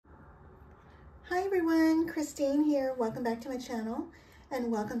Hi everyone, Christine here. Welcome back to my channel and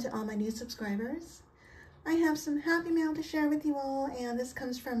welcome to all my new subscribers. I have some happy mail to share with you all, and this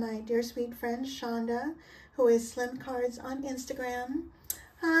comes from my dear sweet friend Shonda, who is Slim Cards on Instagram.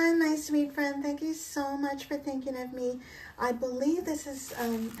 Hi my sweet friend, thank you so much for thinking of me. I believe this is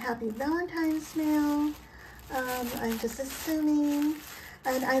happy Valentine's mail. I'm just assuming.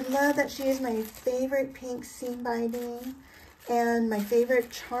 And I love that she is my favorite pink seam binding. And my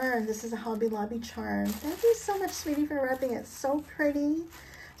favorite charm, this is a Hobby Lobby charm. Thank you so much, sweetie, for wrapping it so pretty.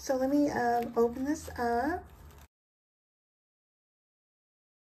 So let me open this up.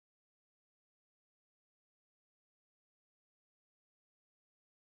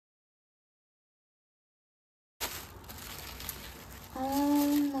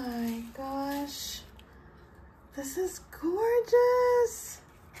 Oh my gosh. This is gorgeous.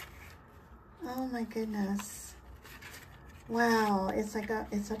 Oh my goodness. Wow, it's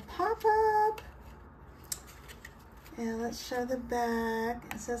a pop-up. And let's show the back.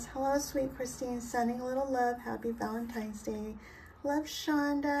 It says, hello, sweet Christine, sending a little love. Happy Valentine's Day. Love,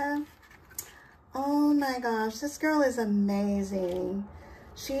 Shonda. Oh my gosh, this girl is amazing.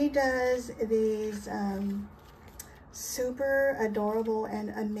 She does these super adorable and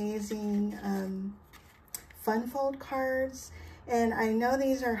amazing fun fold cards. And I know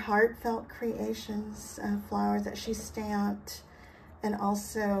these are heartfelt creations, flowers that she stamped. And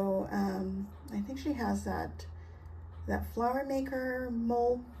also, I think she has that flower maker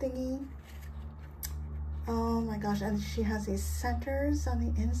mold thingy. Oh my gosh, and she has these centers on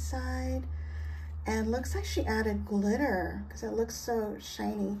the inside. And looks like she added glitter because it looks so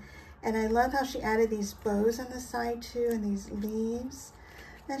shiny. And I love how she added these bows on the side too, and these leaves.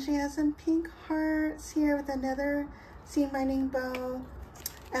 And she has some pink hearts here with another seam binding bow.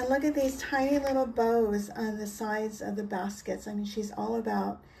 And look at these tiny little bows on the sides of the baskets. I mean, she's all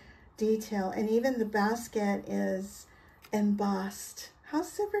about detail. And even the basket is embossed. How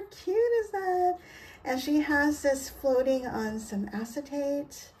super cute is that? And she has this floating on some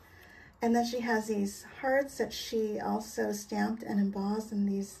acetate. And then she has these hearts that she also stamped and embossed, and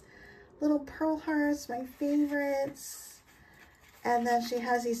these little pearl hearts, my favorites. And then she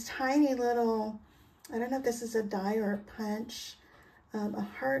has these tiny little, I don't know if this is a die or a punch, a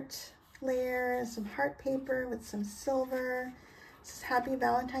heart layer, some heart paper with some silver. This is Happy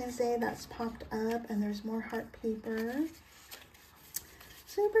Valentine's Day, that's popped up, and there's more heart paper.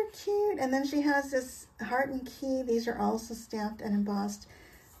 Super cute. And then she has this heart and key. These are also stamped and embossed.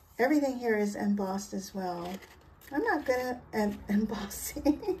 Everything here is embossed as well. I'm not good at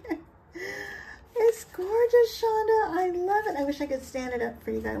embossing. It's gorgeous, Shonda. I love it. I wish I could stand it up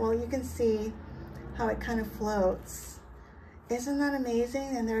for you guys. Well, you can see how it kind of floats. Isn't that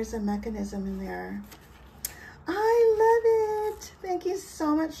amazing? And there's a mechanism in there. I love it. Thank you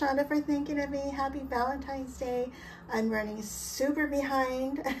so much, Shonda, for thinking of me. Happy Valentine's Day. I'm running super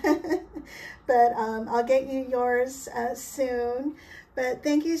behind, but I'll get you yours soon. But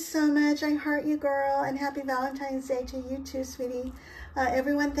thank you so much. I heart you, girl, and happy Valentine's Day to you too, sweetie.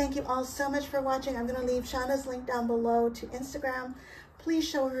 Everyone, thank you all so much for watching. I'm going to leave Shonda's link down below to Instagram. Please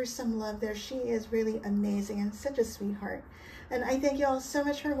show her some love there. She is really amazing and such a sweetheart. And I thank you all so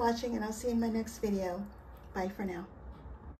much for watching, and I'll see you in my next video. Bye for now.